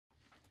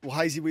Well,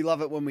 Hazy, we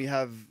love it when we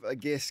have a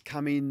guest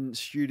come in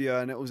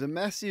studio, and it was a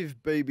massive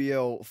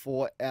BBL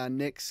for our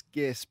next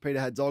guest. Peter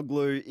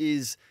Hatzoglou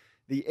is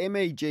the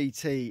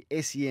MEGT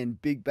SEN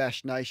Big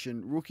Bash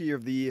Nation Rookie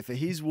of the Year for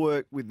his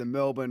work with the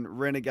Melbourne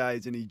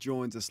Renegades, and he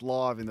joins us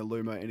live in the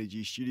Lumo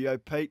Energy studio.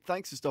 Pete,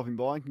 thanks for stopping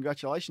by, and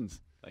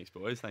congratulations. Thanks,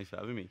 boys. Thanks for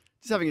having me.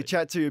 Just having a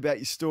chat to you about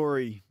your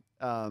story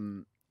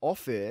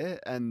off air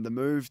and the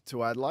move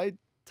to Adelaide.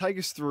 Take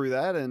us through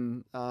that,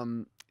 and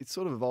it's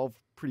sort of evolved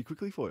pretty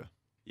quickly for you.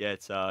 Yeah,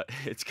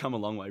 it's come a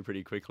long way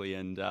pretty quickly,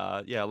 and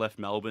I left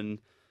Melbourne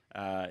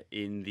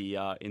in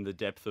the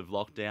depth of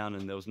lockdown,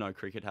 and there was no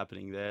cricket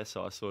happening there.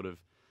 So I sort of,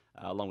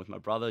 along with my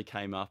brother,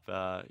 came up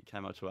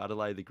to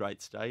Adelaide, the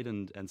great state,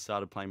 and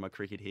started playing my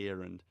cricket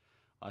here. And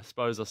I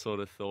suppose I sort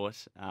of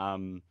thought,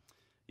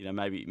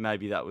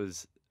 maybe that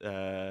was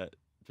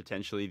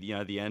potentially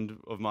the end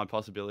of my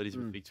possibilities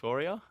with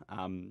Victoria,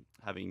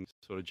 having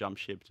sort of jump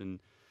shipped and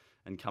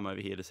come over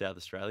here to South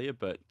Australia.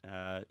 But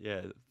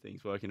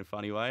things work in a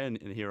funny way, and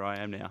here I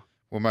am now.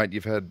 Well, mate,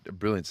 you've had a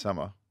brilliant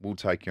summer. We'll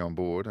take you on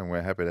board, and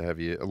we're happy to have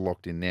you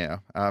locked in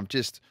now. I got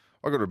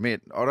to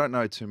admit, I don't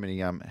know too many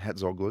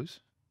Hatzoglous.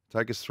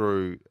 Take us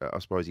through, I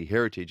suppose, your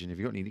heritage, and have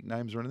you got any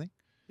nicknames or anything?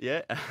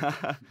 Yeah,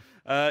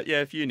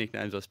 a few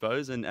nicknames, I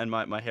suppose, and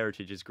my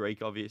heritage is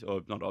Greek,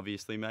 or not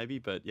obviously maybe,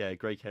 but yeah,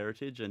 Greek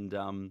heritage, and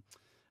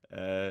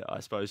I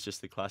suppose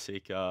just the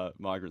classic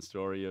migrant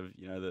story of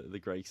the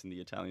Greeks and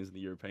the Italians and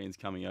the Europeans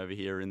coming over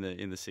here in the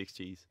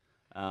 60s.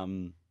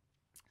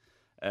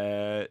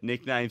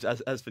 Nicknames,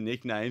 as for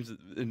nicknames,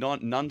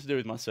 none to do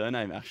with my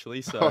surname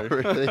actually. So oh,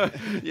 really?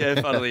 Yeah,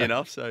 funnily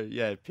enough. So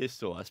yeah,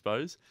 Pistol, I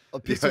suppose.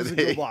 Pistol's a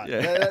good one.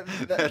 Yeah.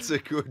 That's a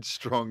good,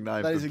 strong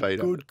name That for is a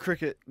Peter. good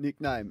cricket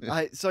nickname.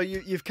 Hey, so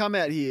you've come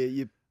out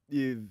here,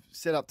 you've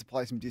set up to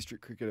play some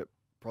district cricket at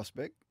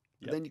Prospect,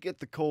 but then you get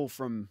the call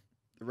from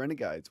the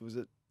Renegades. Was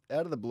it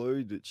out of the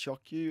blue? Did it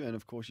shock you? And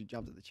of course, you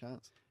jumped at the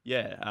chance.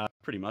 Yeah,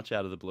 pretty much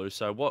out of the blue.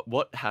 So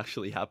what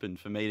actually happened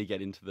for me to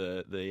get into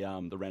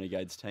the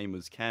Renegades team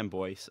was Cam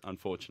Boyce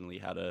unfortunately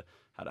had a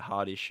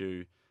heart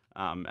issue,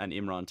 and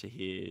Imran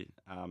Tahir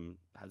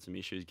had some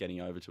issues getting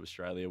over to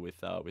Australia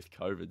with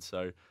COVID.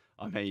 So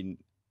I mean,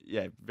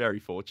 yeah, very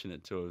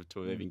fortunate to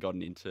have even gotten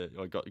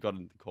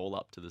the call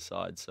up to the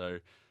side. So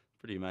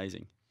pretty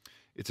amazing.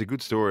 It's a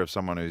good story of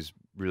someone who's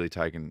really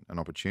taken an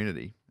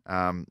opportunity.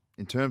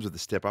 In terms of the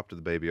step up to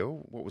the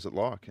BBL, what was it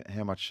like?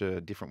 How much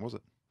different was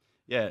it?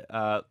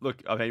 Yeah,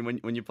 look, I mean,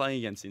 when you're playing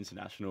against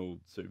international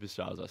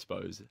superstars, I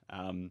suppose,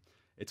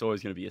 it's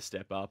always going to be a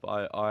step up.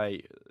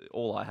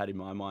 All I had in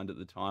my mind at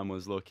the time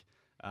was, look,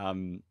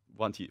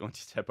 once you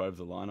step over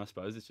the line, I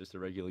suppose it's just a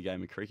regular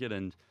game of cricket.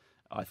 And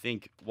I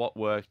think what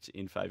worked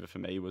in favour for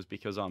me was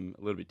because I'm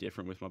a little bit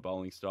different with my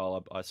bowling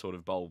style. I sort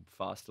of bowl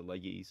faster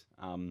leggies,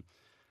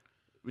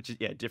 which is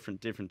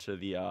different to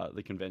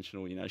the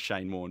conventional,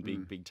 Shane Warne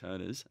big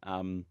turners.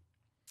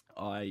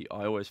 I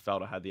always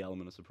felt I had the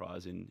element of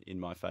surprise in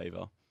my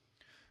favour.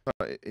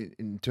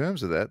 In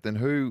terms of that,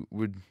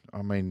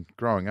 then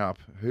growing up,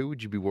 who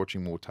would you be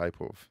watching more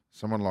tape of?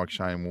 Someone like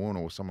Shane Warne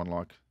or someone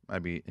like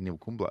maybe Anil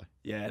Kumble?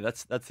 Yeah,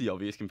 that's the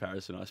obvious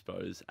comparison, I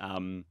suppose,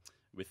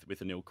 with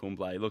Anil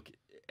Kumble. Look,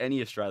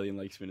 any Australian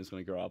leg spinner is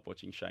going to grow up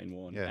watching Shane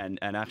Warne. Yeah.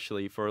 And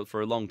actually, for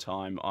a long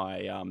time,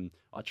 I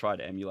tried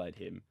to emulate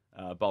him,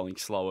 bowling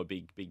slower,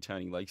 big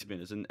turning leg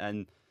spinners.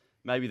 And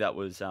maybe that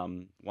was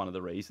one of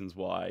the reasons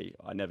why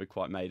I never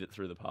quite made it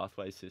through the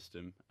pathway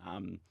system,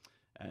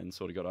 and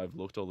sort of got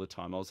overlooked all the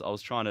time. I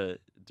was trying to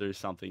do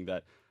something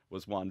that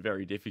was, one,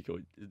 very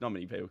difficult. Not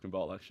many people can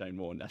bowl like Shane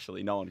Warne.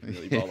 Actually, no one can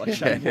really bowl like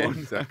Shane Warne.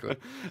 Exactly.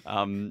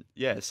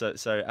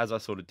 So as I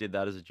sort of did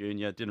that as a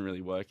junior, it didn't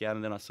really work out.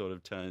 And then I sort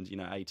of turned,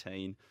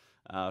 18,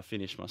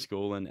 finished my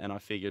school, and I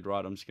figured,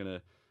 right, I'm just going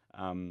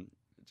to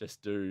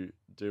just do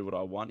what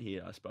I want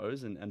here, I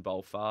suppose, and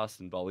bowl fast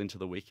and bowl into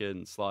the wicket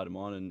and slide them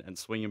on and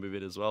swing them a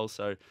bit as well.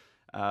 So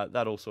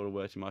that all sort of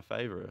worked in my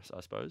favour, I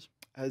suppose.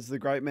 Has the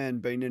great man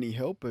been any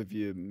help? Have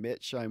you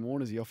met Shane Warne?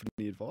 Has he offered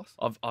any advice?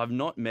 I've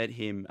not met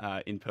him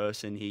in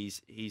person.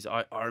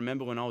 I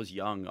remember when I was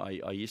young,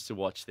 I used to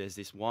watch. There's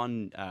this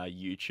one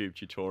YouTube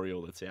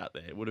tutorial that's out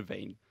there. It would have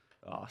been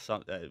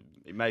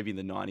maybe in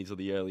the 90s or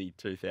the early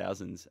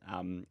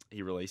 2000s.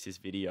 He released this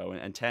video,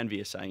 and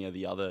Tanveer Sangha,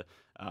 the other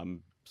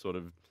sort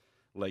of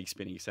leg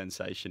spinning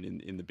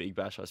sensation in the Big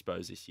Bash, I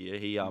suppose, this year,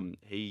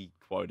 he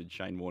quoted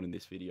Shane Warne in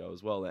this video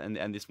as well.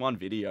 And this one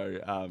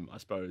video, I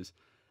suppose,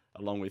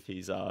 along with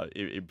his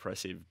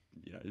impressive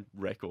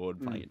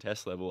record playing at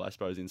Test level, I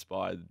suppose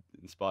inspired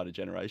a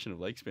generation of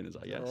leg spinners,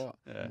 I guess. Right.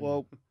 Yeah.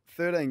 Well,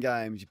 13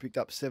 games, you picked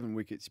up 7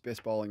 wickets,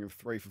 best bowling of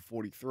 3 for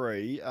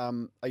 43.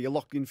 Are you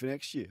locked in for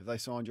next year? Have they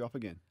signed you up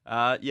again?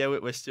 Yeah,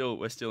 we're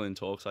still in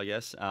talks, I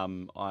guess.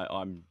 I'm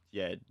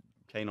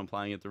keen on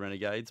playing at the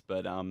Renegades,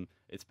 but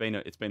it's been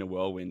a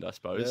whirlwind, I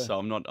suppose. Yeah. So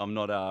I'm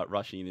not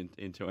rushing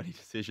into any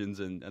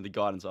decisions, and the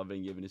guidance I've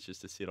been given is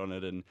just to sit on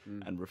it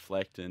and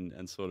reflect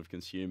and sort of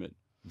consume it.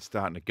 And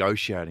start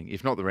negotiating.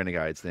 If not the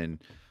Renegades,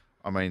 then,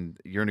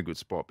 you're in a good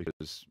spot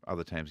because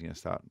other teams are going to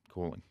start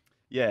calling.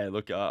 Yeah,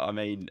 look,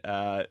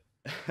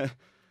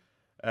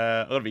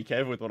 I've got to be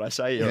careful with what I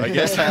say here, I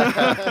guess.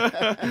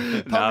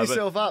 Pump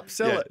yourself up,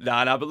 sell it.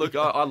 No, but look,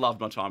 I loved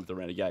my time with the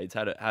Renegades.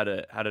 Had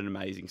an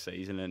amazing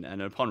season,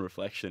 and upon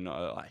reflection,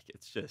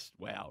 it's just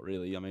wow,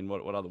 really. I mean,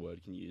 what other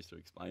word can you use to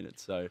explain it?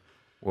 So,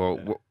 Well,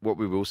 what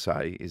we will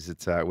say is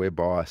that we're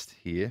biased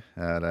here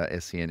at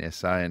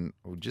SENSA, and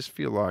we just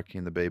feel like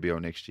in the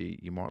BBL next year,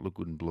 you might look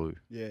good in blue.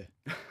 Yeah.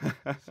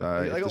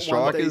 So They if the got one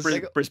strikers,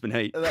 decent- Brisbane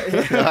Heat.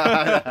 They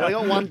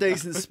got one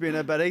decent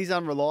spinner, but he's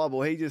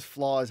unreliable. He just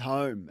flies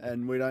home,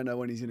 and we don't know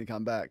when he's going to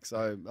come back.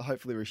 So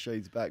hopefully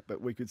Rashid's back,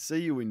 but we could see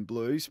you in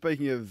blue.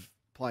 Speaking of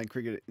playing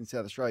cricket in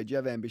South Australia, do you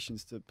have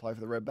ambitions to play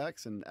for the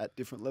Redbacks and at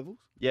different levels?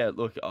 Yeah,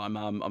 look, I'm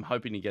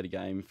hoping to get a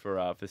game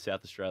for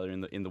South Australia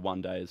in the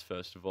one days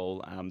first of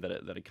all,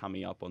 that are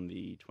coming up on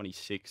the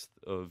 26th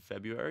of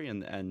February,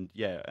 and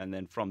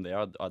then from there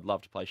I'd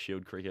love to play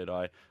Shield cricket.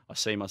 I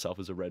see myself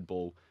as a red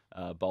ball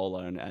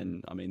bowler,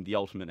 and I mean the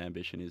ultimate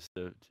ambition is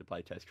to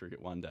play Test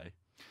cricket one day.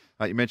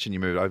 you mentioned you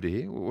moved over to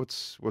here.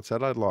 What's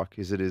Adelaide like?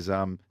 Is it as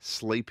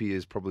sleepy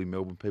as probably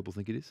Melbourne people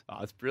think it is?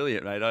 Oh, it's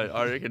brilliant, mate.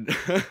 I reckon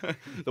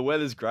the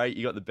weather's great.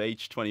 You got the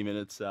beach 20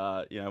 minutes,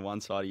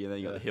 one side of you, and then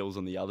you got the hills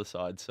on the other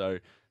side. So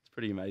it's a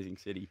pretty amazing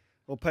city.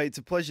 Well, Pete, it's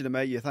a pleasure to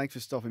meet you. Thanks for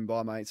stopping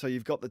by, mate. So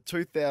you've got the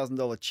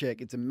 $2,000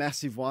 check. It's a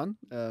massive one.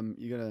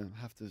 You're going to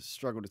have to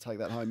struggle to take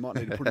that home. Might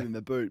need to put it in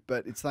the boot.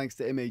 But it's thanks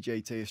to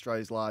MEGT,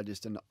 Australia's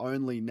largest and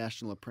only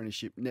national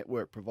apprenticeship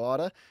network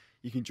provider.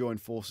 You can join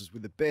forces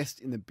with the best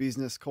in the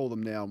business. Call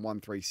them now on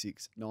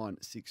 136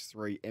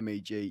 963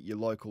 MEG, your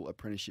local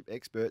apprenticeship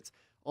experts.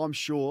 I'm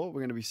sure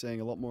we're going to be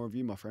seeing a lot more of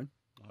you, my friend.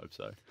 I hope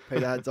so.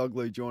 Peter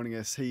Hatzoglou joining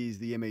us. He is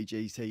the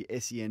MEGT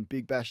SEN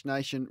Big Bash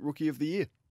Nation Rookie of the Year.